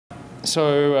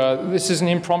This is an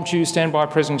impromptu standby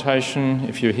presentation.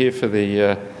 If you're here for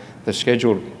the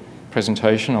scheduled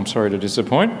presentation, I'm sorry to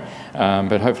disappoint,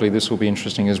 but hopefully this will be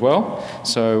interesting as well.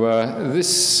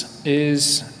 This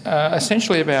is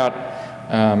essentially about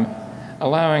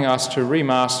allowing us to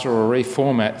remaster or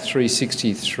reformat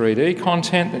 360 3D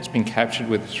content that's been captured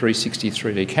with a 360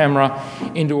 3D camera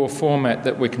into a format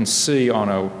that we can see on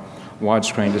a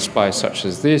widescreen display such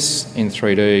as this in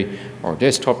 3D, or a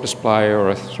desktop display, or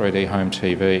a 3D home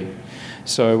TV.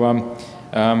 So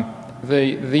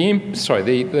the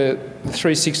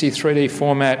 360 3D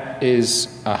format is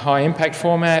a high impact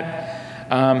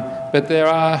format, but there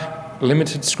are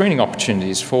limited screening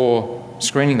opportunities for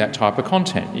screening that type of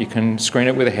content. You can screen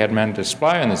it with a head-mounted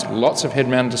display, and there's lots of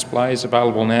head-mounted displays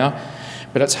available now,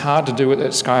 but it's hard to do it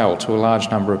at scale to a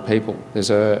large number of people. There's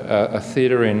a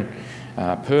theatre in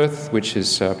Perth, which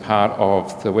is part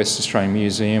of the West Australian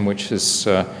Museum, which has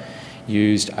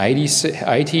used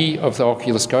 80 of the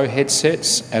Oculus Go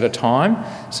headsets at a time.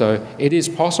 So it is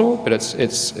possible, but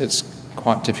it's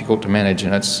quite difficult to manage,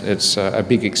 and it's a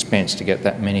big expense to get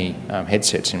that many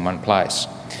headsets in one place.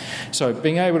 So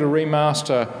being able to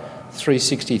remaster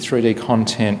 360 3D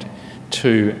content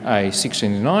to a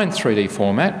 16:9 3D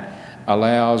format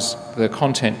allows the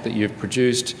content that you've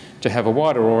produced to have a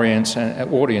wider audience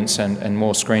and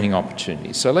more screening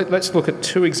opportunities. So let's look at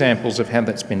two examples of how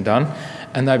that's been done,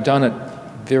 and they've done it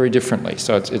very differently.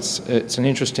 So it's an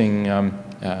interesting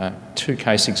two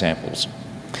case examples.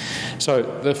 So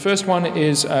the first one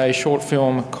is a short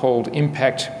film called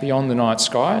Impact Beyond the Night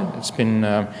Sky. It's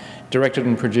been directed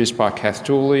and produced by Kath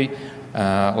Dooley,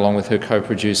 along with her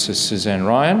co-producer Suzanne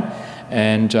Ryan,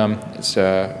 and it's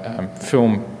a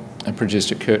film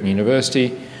produced at Curtin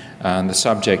University. The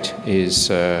subject is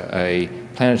a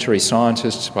planetary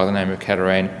scientist by the name of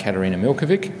Katarina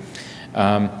Milkovic.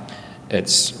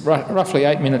 It's roughly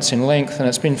 8 minutes in length, and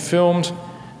it's been filmed,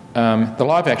 the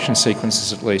live action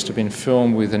sequences at least, have been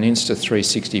filmed with an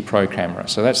Insta360 Pro camera.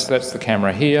 So that's the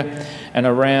camera here, and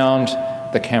around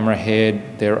the camera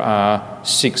head there are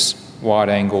 6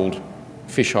 wide-angled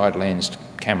fisheye lensed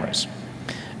cameras.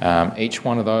 Each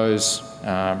one of those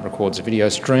records a video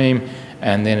stream,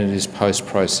 and then it is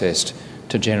post-processed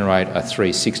to generate a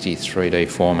 360 3D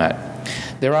format.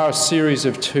 There are a series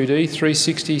of 2D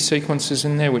 360 sequences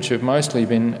in there which have mostly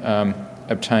been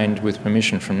obtained with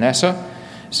permission from NASA,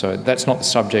 so that's not the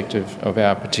subject of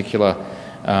our particular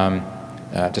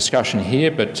discussion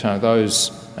here, but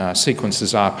those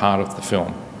sequences are part of the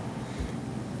film.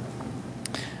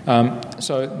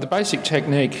 So the basic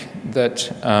technique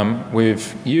that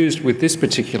we've used with this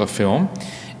particular film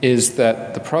is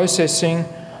that the processing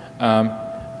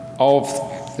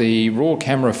of the raw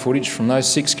camera footage from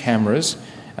those 6 cameras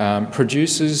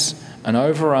produces an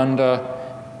over-under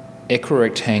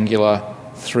equirectangular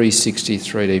 360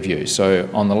 3D view. So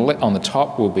on the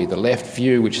top will be the left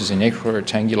view, which is in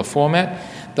equirectangular format.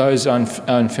 Those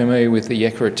unfamiliar with the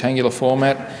equirectangular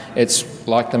format, it's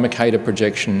like the Mercator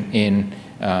projection in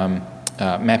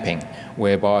mapping,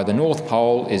 whereby the North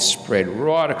Pole is spread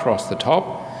right across the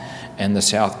top and the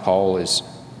South Pole is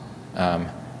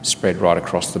spread right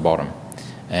across the bottom.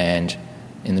 And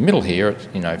in the middle here,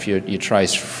 if you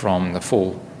trace from the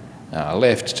full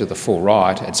left to the full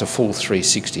right, it's a full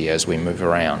 360 as we move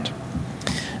around.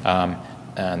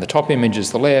 And the top image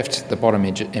is the left, the bottom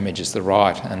image is the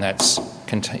right, and that's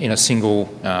in a single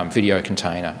video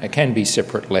container. It can be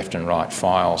separate left and right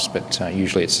files, but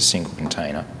usually it's a single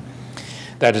container.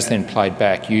 That is then played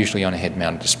back, usually on a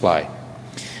head-mounted display.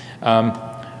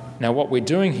 Now what we're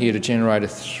doing here to generate a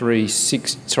 3D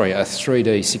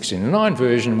 16:9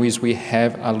 version is we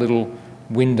have a little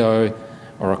window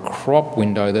or a crop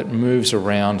window that moves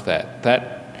around that.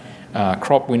 That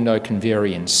crop window can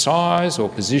vary in size or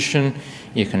position.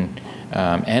 You can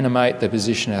animate the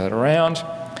position of it around,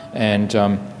 and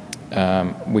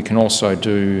we can also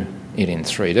do it in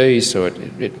 3D, so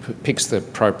it picks the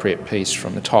appropriate piece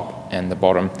from the top and the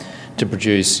bottom to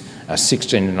produce a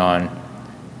 16:9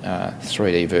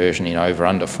 3D version in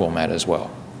over-under format as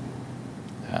well.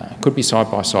 Could be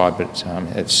side by side, but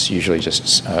it's usually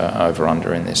just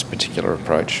over-under in this particular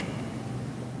approach.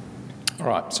 All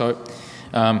right, so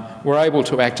we're able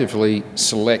to actively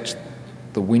select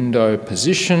the window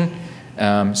position,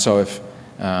 so if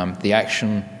the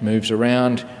action moves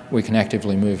around, we can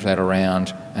actively move that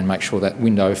around and make sure that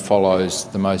window follows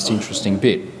the most interesting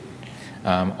bit.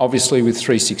 Obviously with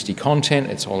 360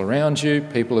 content, it's all around you.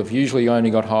 People have usually only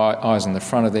got eyes in the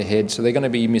front of their head, so they're going to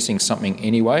be missing something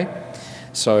anyway.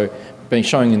 So being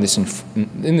showing in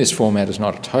this format is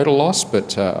not a total loss,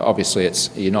 but obviously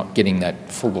you're not getting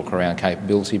that full look around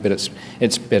capability, but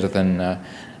it's better than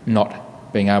not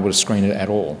being able to screen it at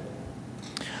all.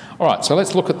 All right, so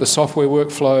let's look at the software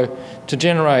workflow to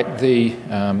generate the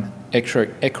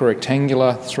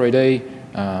equirectangular 3D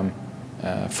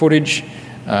footage.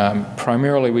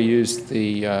 Primarily we use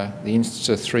the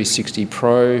Insta360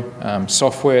 Pro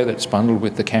software that's bundled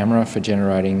with the camera for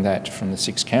generating that from the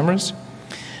 6 cameras.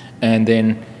 And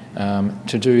then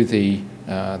to do the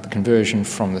conversion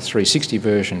from the 360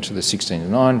 version to the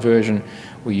 16:9 version,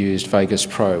 we used Vegas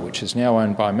Pro, which is now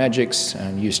owned by Magix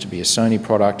and used to be a Sony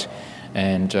product.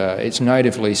 And it's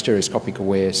natively stereoscopic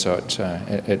aware, so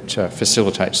it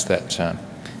facilitates that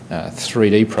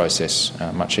 3D process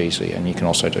much easier. And you can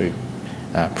also do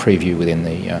preview within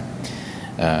the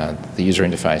user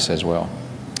interface as well.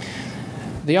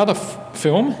 The other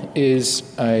film is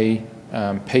a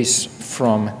piece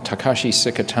from Takashi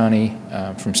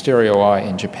Sekatani from Stereo Eye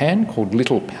in Japan called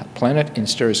Little Planet in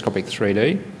Stereoscopic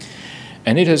 3D.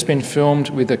 And it has been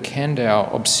filmed with a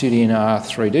Kandau Obsidian R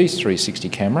 3D 360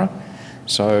 camera.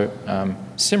 So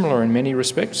similar in many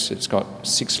respects. It's got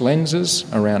 6 lenses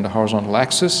around a horizontal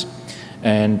axis,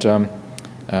 and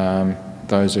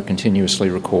those are continuously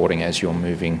recording as you're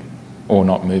moving or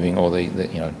not moving, or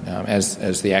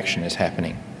as the action is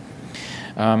happening.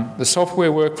 The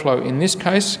software workflow in this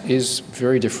case is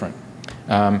very different.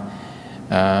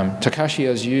 Takashi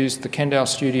has used the Kandau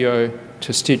Studio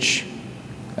to stitch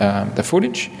the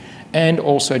footage and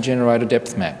also generate a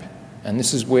depth map. And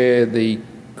this is where the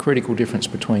critical difference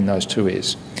between those two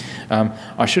is.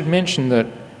 I should mention that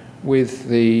with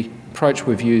the approach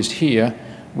we've used here,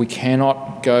 we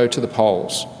cannot go to the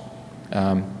poles.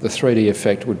 The 3D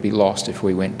effect would be lost if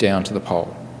we went down to the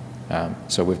pole.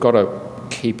 So we've got to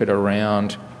keep it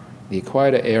around the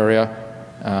equator area.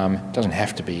 It doesn't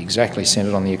have to be exactly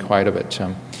centred on the equator, but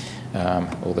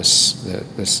or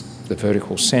the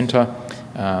vertical centre.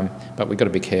 But we've got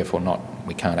to be careful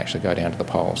we can't actually go down to the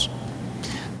poles.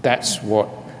 That's what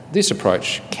this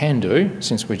approach can do,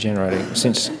 since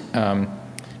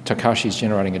Takashi's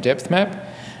generating a depth map.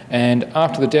 And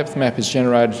after the depth map is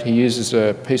generated, he uses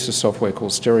a piece of software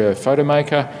called Stereo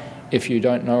Photomaker. If you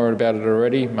don't know about it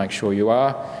already, make sure you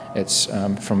are. It's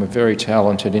from a very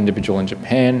talented individual in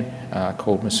Japan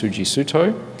called Masuji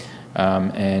Suto.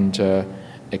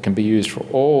 It can be used for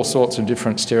all sorts of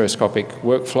different stereoscopic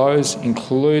workflows,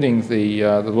 including the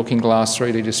Looking Glass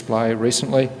 3D display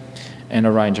recently, and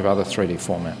a range of other 3D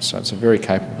formats. So it's a very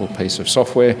capable piece of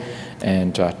software,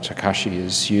 and Takashi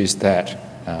has used that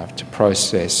to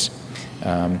process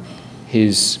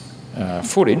his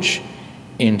footage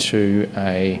into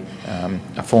a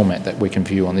format that we can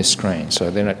view on this screen.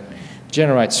 So then it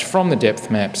generates from the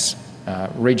depth maps,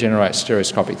 regenerates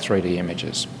stereoscopic 3D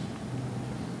images.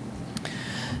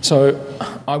 So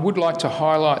I would like to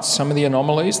highlight some of the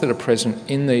anomalies that are present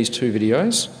in these 2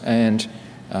 videos, and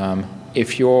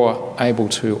if you're able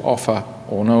to offer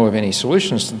or know of any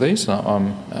solutions to these,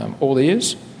 I'm all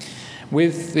ears.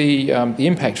 With the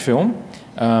impact film,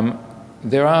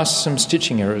 there are some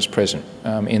stitching errors present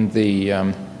in the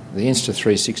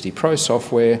Insta360 Pro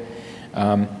software.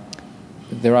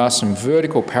 There are some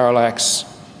vertical parallax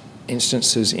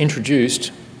instances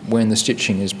introduced when the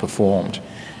stitching is performed,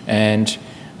 and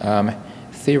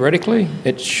theoretically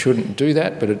it shouldn't do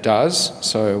that, but it does.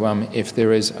 So if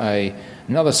there is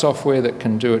another software that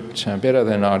can do it better,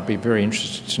 then I'd be very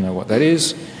interested to know what that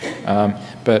is.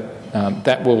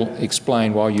 That will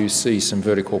explain why you see some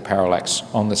vertical parallax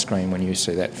on the screen when you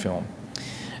see that film.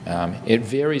 It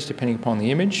varies depending upon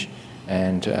the image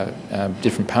and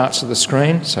different parts of the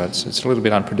screen, so it's a little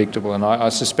bit unpredictable, and I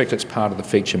suspect it's part of the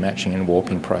feature matching and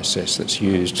warping process that's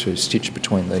used to stitch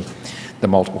between the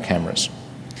multiple cameras.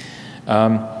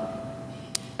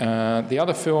 The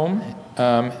other film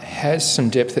has some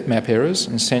depth map errors,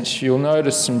 and since you'll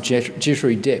notice some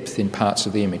jittery depth in parts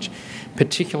of the image,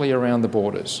 particularly around the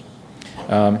borders.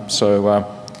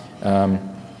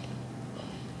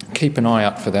 Keep an eye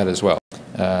out for that as well.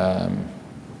 Yeah,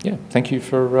 thank you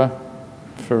for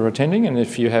attending, and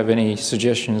if you have any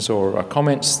suggestions or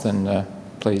comments, then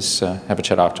please have a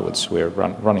chat afterwards. We're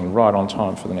running right on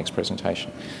time for the next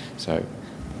presentation. So,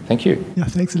 thank you. Yeah,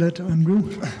 thanks a lot, Andrew.